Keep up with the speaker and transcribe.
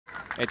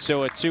And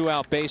so a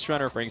 2-out base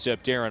runner brings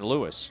up Darren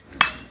Lewis.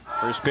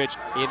 First pitch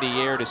in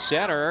the air to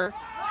center.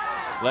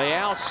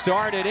 Leal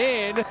started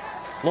in.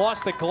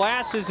 Lost the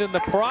glasses in the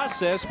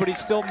process, but he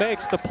still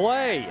makes the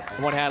play.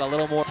 One had a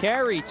little more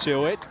carry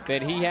to it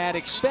than he had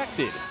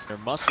expected. Their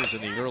muscles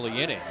in the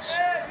early innings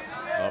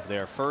of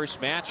their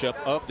first matchup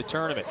of the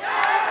tournament.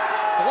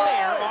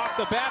 Flare off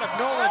the bat of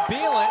Nolan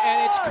Beelan,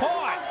 and it's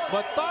caught.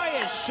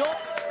 Matthias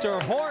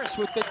Schulter Horse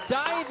with the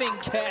diving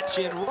catch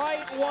and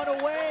right one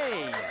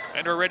away.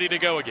 And we're ready to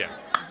go again.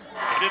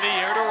 Hit in the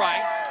air to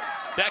right.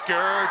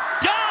 Becker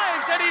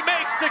dives and he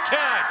makes the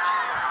catch.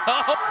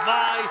 Oh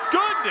my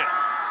goodness.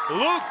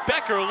 Luke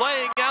Becker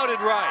laying out in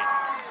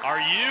right.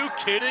 Are you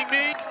kidding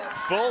me?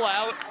 Full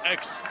out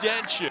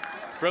extension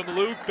from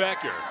Luke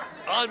Becker.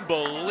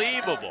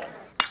 Unbelievable.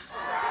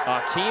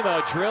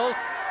 Akima drills.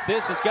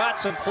 This has got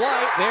some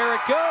flight. There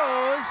it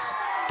goes.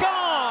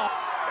 Gone.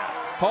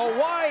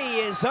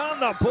 Hawaii is on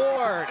the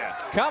board.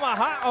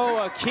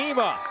 Kamaha'o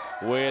Akima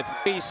with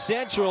East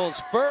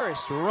Central's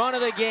first run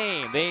of the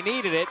game. They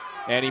needed it,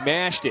 and he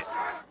mashed it.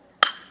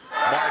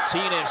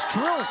 Martinez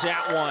drills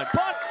that one,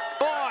 but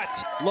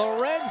caught.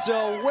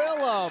 Lorenzo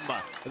Willem,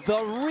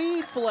 the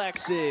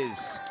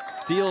reflexes.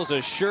 Steals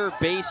a sure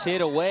base hit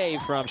away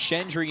from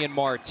Shendrian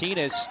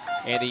Martinez,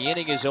 and the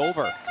inning is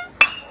over.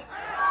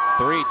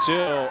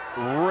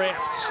 3-2,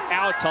 ripped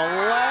out to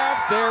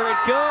left. There it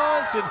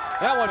goes, and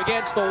that one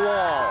against the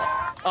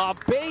wall.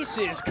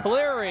 Bases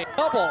clearing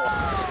double.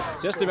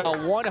 Just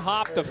about one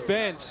hop the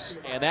fence,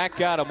 and that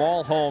got them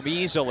all home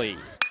easily.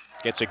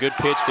 Gets a good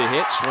pitch to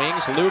hit,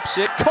 swings, loops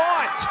it,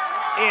 caught!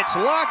 It's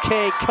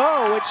Lake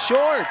Ko, it's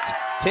short.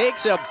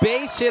 Takes a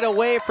base hit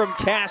away from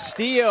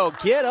Castillo.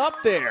 Get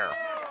up there.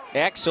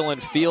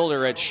 Excellent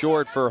fielder at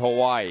short for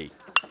Hawaii.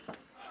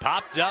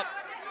 Popped up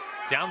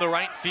down the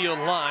right field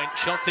line.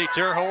 Schulte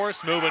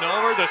Terhorst moving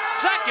over. The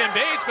second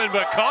baseman,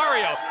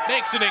 Vicario,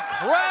 makes an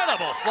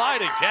incredible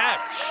sliding catch.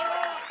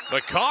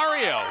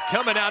 Vicario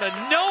coming out of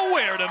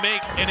nowhere to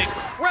make an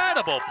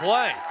incredible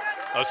play.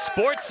 A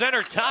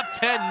SportsCenter top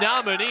 10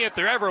 nominee if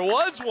there ever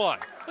was one.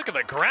 Look at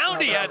the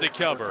ground he had to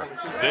cover.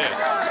 This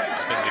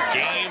has been the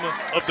game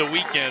of the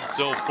weekend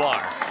so far.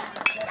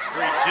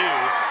 3-2,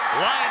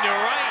 line to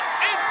right,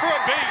 in for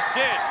a base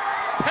hit.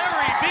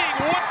 Perry being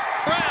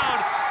whipped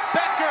around.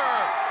 Becker,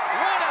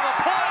 run of the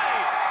play.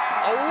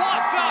 A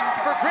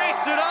walk-up for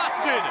Grayson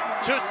Austin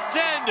to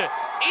send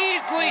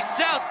Easley,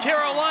 South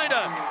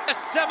Carolina, to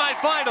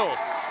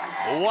semifinals.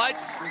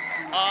 What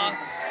a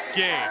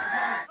game.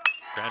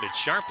 Grounded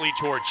sharply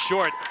towards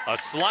short. A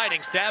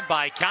sliding stab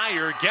by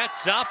Kyer.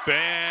 Gets up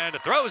and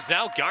throws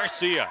out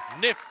Garcia.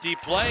 Nifty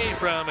play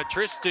from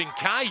Tristan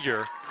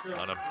Kyer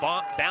on a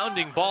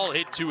bounding ball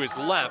hit to his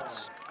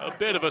left. A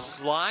bit of a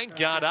slide.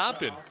 Got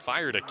up and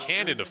fired a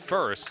cannon to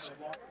first.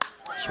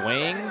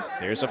 Swing.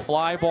 There's a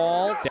fly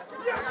ball.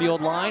 Down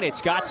field line.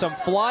 It's got some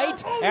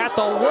flight. At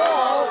the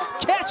wall.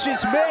 Catch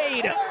is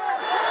made.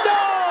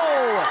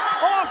 No!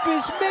 Off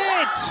his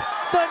mitt.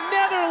 The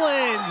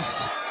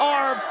Netherlands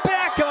are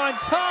back on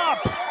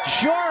top.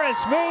 Joris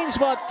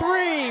Mainsma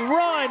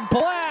 3-run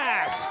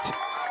blast.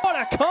 What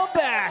a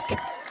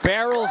comeback.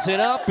 Barrels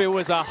it up. It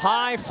was a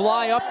high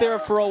fly up there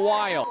for a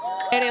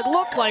while. And it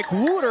looked like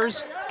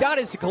Wooters got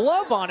his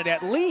glove on it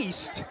at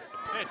least.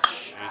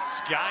 Pitch is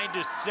skied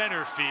to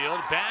center field.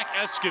 Back,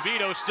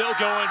 Escobedo still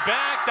going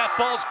back. That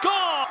ball's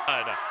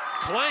gone.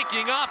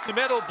 Clanking off the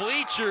metal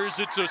bleachers.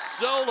 It's a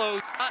solo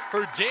shot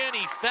for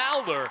Danny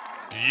Fowler.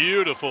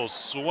 Beautiful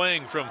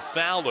swing from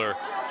Fowler,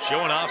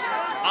 showing off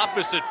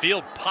opposite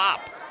field pop.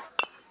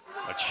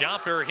 A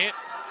chopper hit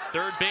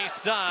third base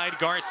side.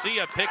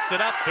 Garcia picks it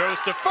up,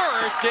 throws to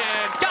first,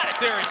 and got it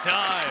there in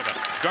time.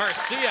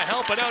 Garcia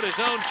helping out his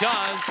own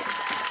cause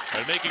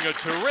and making a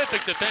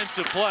terrific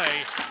defensive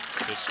play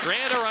to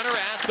strand a runner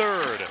at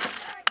third.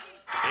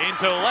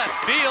 Into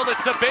left field,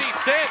 it's a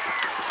base hit.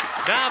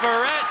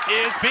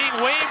 Navarrete is being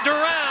waved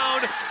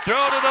around.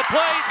 Throw to the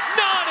plate,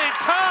 not in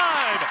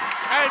time.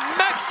 And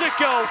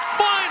Mexico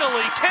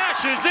finally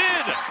cashes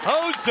in.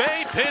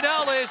 Jose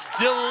Pinales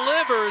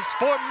delivers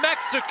for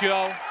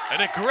Mexico.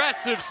 An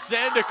aggressive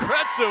send,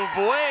 aggressive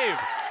wave.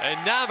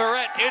 And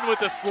Navarrete in with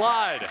the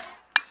slide.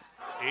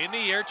 In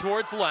the air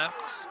towards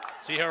left.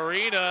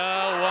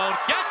 Tijerina won't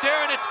get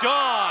there, and it's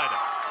gone.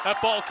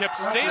 That ball kept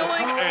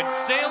sailing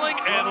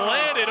and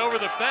landed over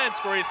the fence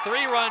for a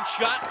 3-run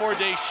shot for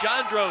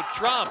Deshandro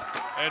Trump.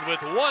 And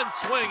with one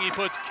swing, he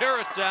puts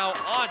Curaçao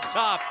on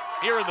top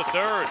here in the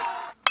third.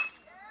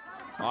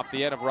 Off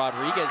the end of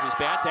Rodriguez's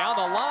bat, down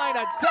the line,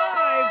 a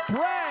dive,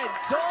 Brad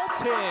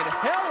Dalton,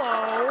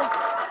 hello.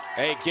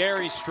 Hey,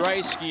 Gary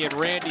Streisky and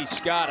Randy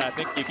Scott, I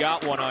think you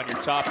got one on your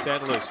top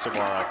 10 list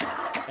tomorrow.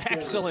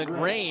 Excellent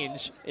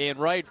range in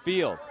right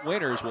field.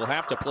 Winners will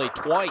have to play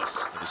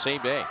twice in the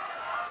same day.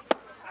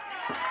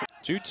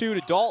 2-2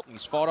 to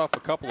Dalton's, fought off a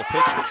couple of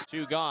pitches.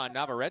 2 gone,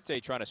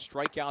 Navarrete trying to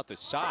strike out the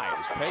side,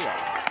 his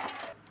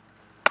payoff.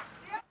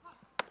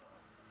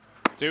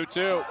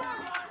 2-2,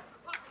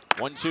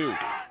 1-2.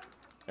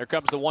 Here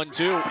comes the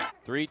 1-2.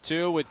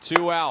 3-2 with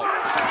 2 out.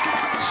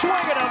 Swing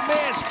and a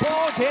miss.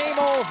 Ball game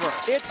over.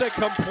 It's a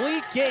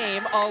complete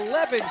game.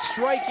 11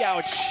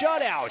 strikeout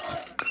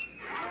shutout.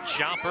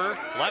 Chopper,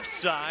 left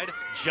side.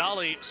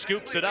 Jolly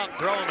scoops it up,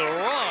 throwing the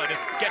run.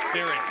 Gets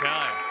there in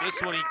time.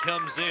 This one he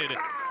comes in,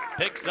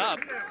 picks up.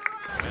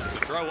 Has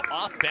to throw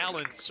off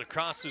balance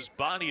across his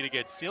body to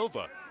get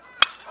Silva.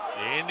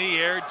 In the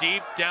air,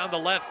 deep down the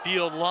left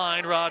field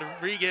line.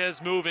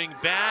 Rodriguez moving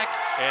back,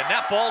 and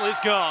that ball is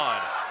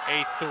gone.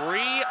 A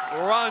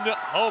 3-run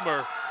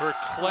homer for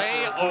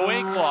Clay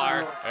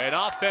Winkler. An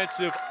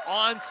offensive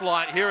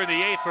onslaught here in the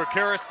 8th for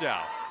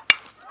Curaçao.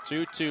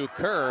 2-2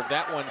 curve.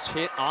 That one's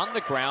hit on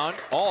the ground.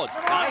 Oh,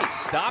 nice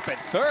stop at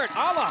third.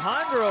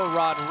 Alejandro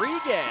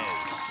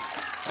Rodriguez.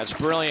 That's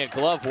brilliant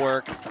glove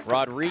work.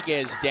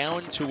 Rodriguez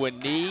down to a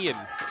knee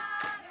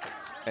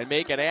and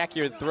make an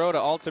accurate throw to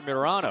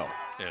Altamirano.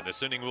 And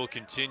this inning will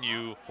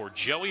continue for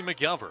Joey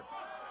McGovern.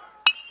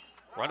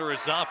 Runner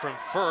is off from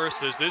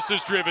first as this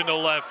is driven to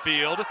left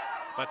field.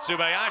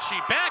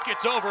 Matsubayashi back,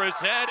 it's over his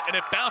head, and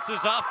it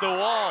bounces off the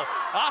wall.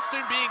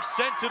 Austin being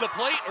sent to the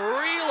plate.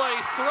 Relay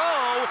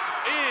throw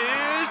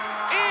is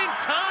in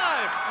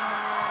time.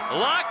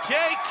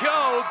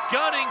 Weslaco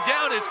gunning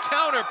down his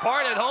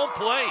counterpart at home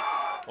plate.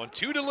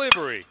 1-2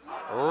 delivery.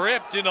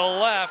 Ripped into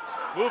left.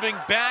 Moving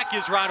back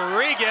is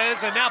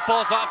Rodriguez, and that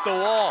ball's off the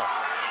wall.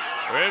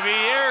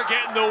 Riviere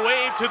getting the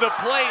wave to the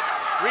plate.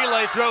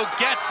 Relay throw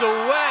gets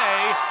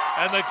away,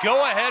 and the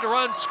go-ahead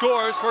run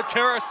scores for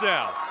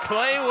Curaçao.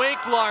 Clay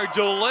Winkler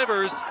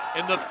delivers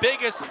in the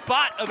biggest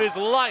spot of his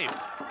life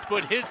to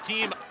put his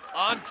team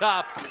on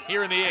top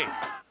here in the 8th.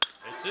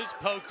 This is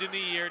poked in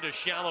the air to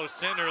shallow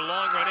center.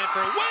 Long run in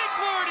for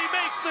Winkler, and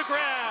he makes the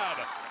grab.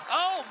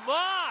 Oh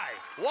my!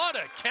 What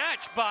a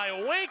catch by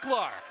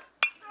Winkler.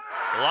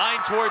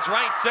 Line towards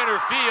right center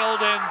field,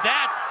 and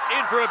that's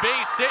in for a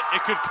base hit.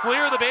 It could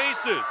clear the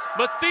bases.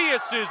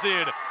 Matthias is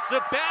in.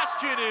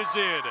 Sebastian is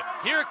in.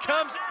 Here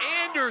comes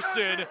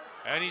Anderson,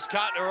 and he's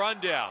caught a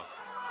rundown.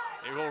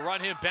 They will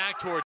run him back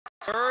towards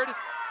third,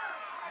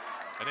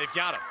 and they've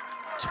got him.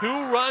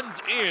 2 runs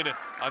in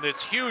on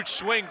this huge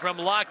swing from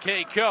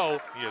Weslaco.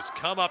 He has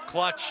come up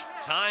clutch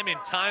time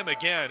and time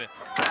again.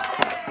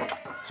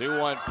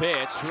 2-1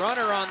 pitch.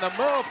 Runner on the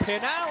move.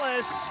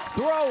 Pinales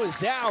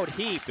throws out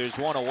Heath. There's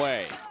one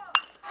away.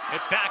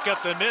 Hit back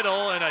up the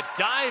middle, and a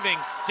diving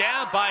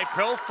stab by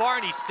Profar,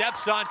 and he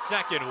steps on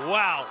second.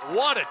 Wow,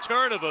 what a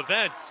turn of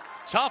events.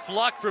 Tough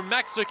luck for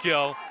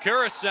Mexico.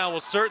 Curaçao will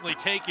certainly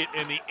take it,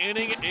 and the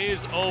inning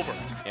is over.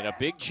 In a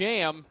big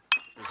jam.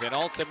 And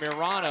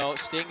Altamirano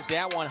stings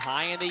that one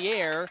high in the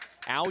air.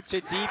 Out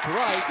to deep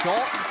right.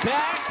 Dalton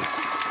back.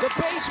 The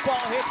baseball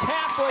hits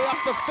halfway up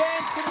the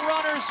fence, and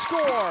runners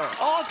score.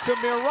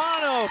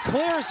 Altamirano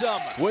clears them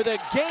with a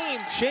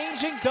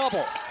game-changing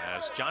double.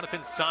 As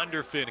Jonathan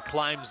Sonderfin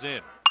climbs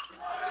in.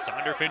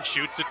 Sonderfin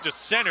shoots it to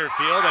center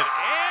field, and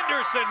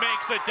Anderson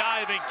makes a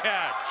diving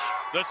catch.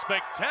 The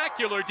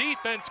spectacular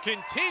defense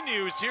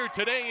continues here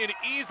today in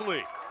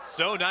Easley.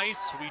 So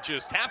nice, we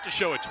just have to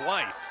show it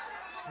twice.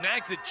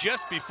 Snags it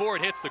just before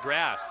it hits the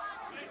grass.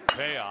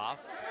 Payoff.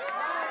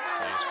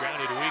 He's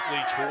grounded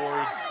weakly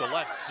towards the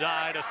left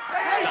side.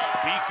 Stop.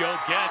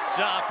 Biko gets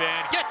up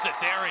and gets it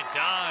there in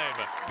time.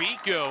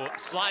 Biko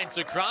slides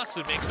across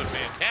and makes a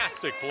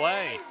fantastic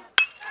play.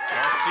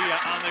 Garcia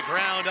on the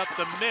ground up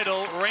the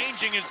middle.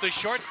 Ranging is the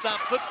shortstop.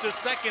 Flip to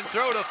second,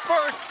 throw to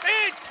first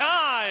in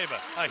time.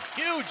 A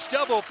huge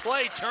double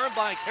play turned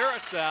by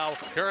Curaçao.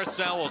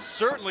 Curaçao will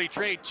certainly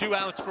trade 2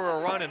 outs for a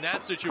run in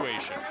that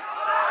situation.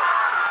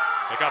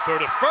 They got throw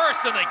to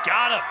first, and they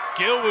got him.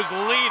 Gill was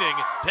leading,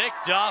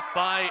 picked off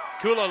by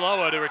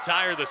Kulaloa to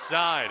retire the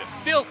side.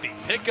 Filthy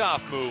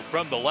pickoff move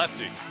from the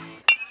lefty.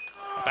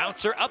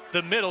 Bouncer up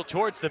the middle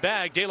towards the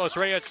bag. De Los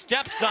Reyes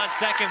steps on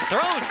second,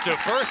 throws to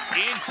first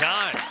in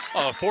time.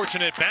 A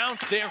fortunate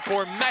bounce there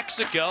for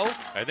Mexico,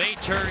 and they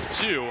turn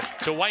 2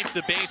 to wipe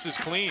the bases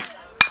clean.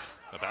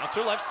 The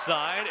bouncer left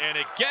side, and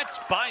it gets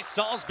by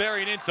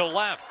Salisbury and into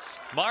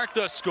left.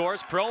 Martha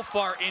scores.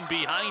 Profar in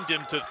behind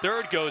him. To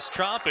third goes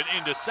Trump, and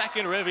into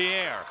second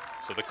Riviere.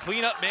 So the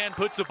cleanup man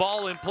puts a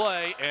ball in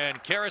play,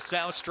 and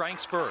Curaçao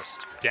strikes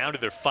first. Down to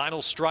their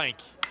final strike.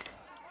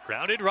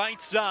 Grounded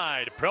right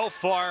side.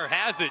 Profar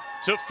has it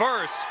to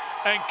first,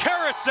 and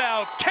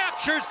Curaçao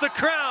captures the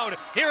crown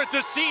here at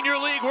the Senior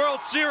League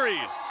World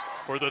Series.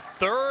 For the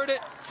 3rd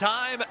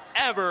time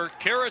ever,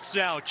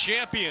 Curaçao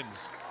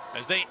champions,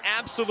 as they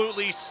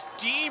absolutely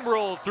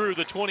steamroll through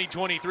the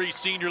 2023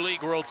 Senior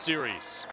League World Series.